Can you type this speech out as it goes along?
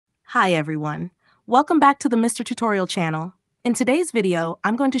Hi everyone. Welcome back to the Mr. Tutorial channel. In today's video,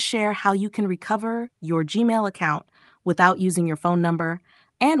 I'm going to share how you can recover your Gmail account without using your phone number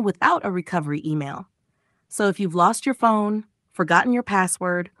and without a recovery email. So if you've lost your phone, forgotten your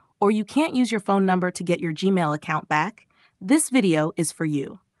password, or you can't use your phone number to get your Gmail account back, this video is for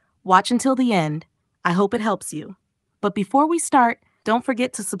you. Watch until the end. I hope it helps you. But before we start, don't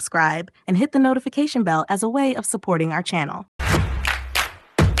forget to subscribe and hit the notification bell as a way of supporting our channel.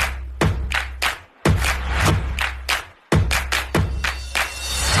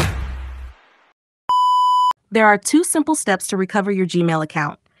 There are two simple steps to recover your Gmail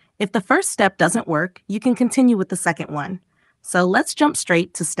account. If the first step doesn't work, you can continue with the second one. So let's jump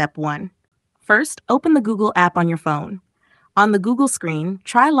straight to step 1. First, open the Google app on your phone. On the Google screen,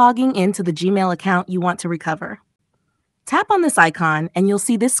 try logging into the Gmail account you want to recover. Tap on this icon and you'll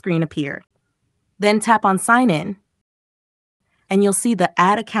see this screen appear. Then tap on Sign In, and you'll see the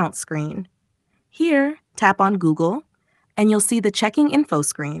Add Account screen. Here, tap on Google, and you'll see the Checking Info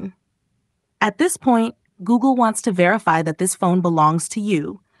screen. At this point, Google wants to verify that this phone belongs to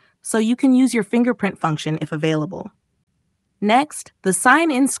you, so you can use your fingerprint function if available. Next, the Sign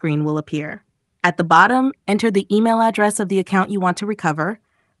In screen will appear. At the bottom, enter the email address of the account you want to recover,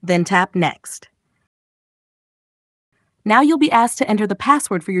 then tap Next. Now you'll be asked to enter the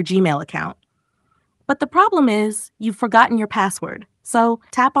password for your Gmail account. But the problem is, you've forgotten your password, so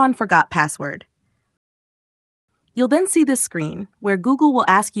tap on Forgot Password. You'll then see this screen, where Google will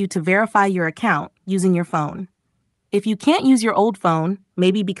ask you to verify your account using your phone. If you can't use your old phone,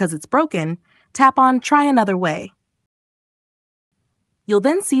 maybe because it's broken, tap on Try Another Way. You'll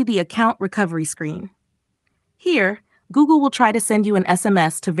then see the Account Recovery screen. Here, Google will try to send you an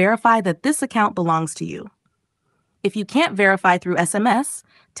SMS to verify that this account belongs to you. If you can't verify through SMS,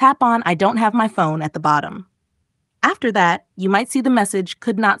 tap on I don't have my phone at the bottom. After that, you might see the message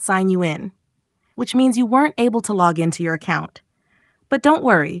Could not sign you in, which means you weren't able to log into your account. But don't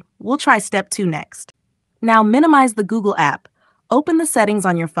worry, we'll try step 2 next. Now minimize the Google app. Open the settings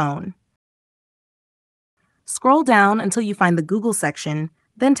on your phone. Scroll down until you find the Google section,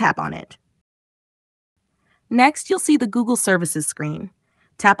 then tap on it. Next, you'll see the Google Services screen.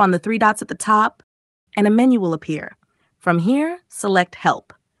 Tap on the 3 dots at the top, and a menu will appear. From here, select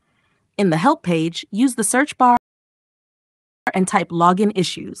Help. In the Help page, use the search bar and type Login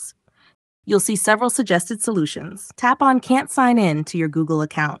Issues. You'll see several suggested solutions. Tap on Can't Sign In to your Google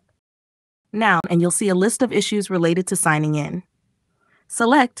account. Now, and you'll see a list of issues related to signing in.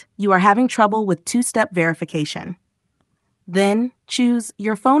 Select You are having trouble with 2-step verification. Then, choose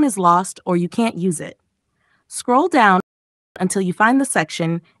Your phone is lost or you can't use it. Scroll down until you find the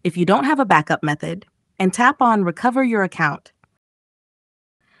section If you don't have a backup method, and tap on Recover Your Account.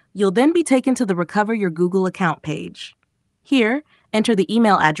 You'll then be taken to the Recover Your Google Account page. Here, enter the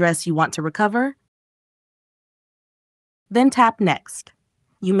email address you want to recover, then tap Next.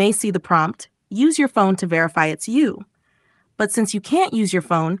 You may see the prompt, Use your phone to verify it's you. But since you can't use your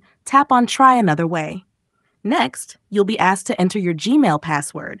phone, tap on Try Another Way. Next, you'll be asked to enter your Gmail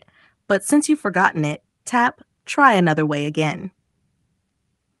password, but since you've forgotten it, tap Try Another Way again.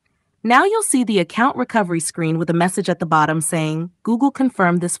 Now you'll see the account recovery screen with a message at the bottom saying, Google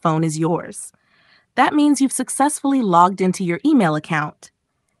confirmed this phone is yours. That means you've successfully logged into your email account.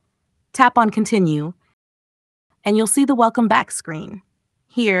 Tap on Continue, and you'll see the Welcome Back screen.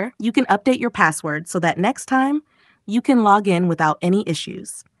 Here, you can update your password so that next time, you can log in without any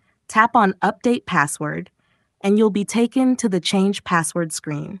issues. Tap on Update Password, and you'll be taken to the Change Password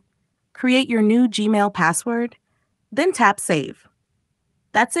screen. Create your new Gmail password, then tap Save.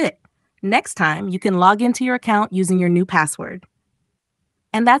 That's it. Next time, you can log into your account using your new password.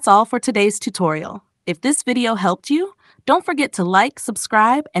 And that's all for today's tutorial. If this video helped you, don't forget to like,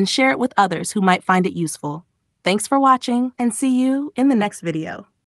 subscribe, and share it with others who might find it useful. Thanks for watching, and see you in the next video.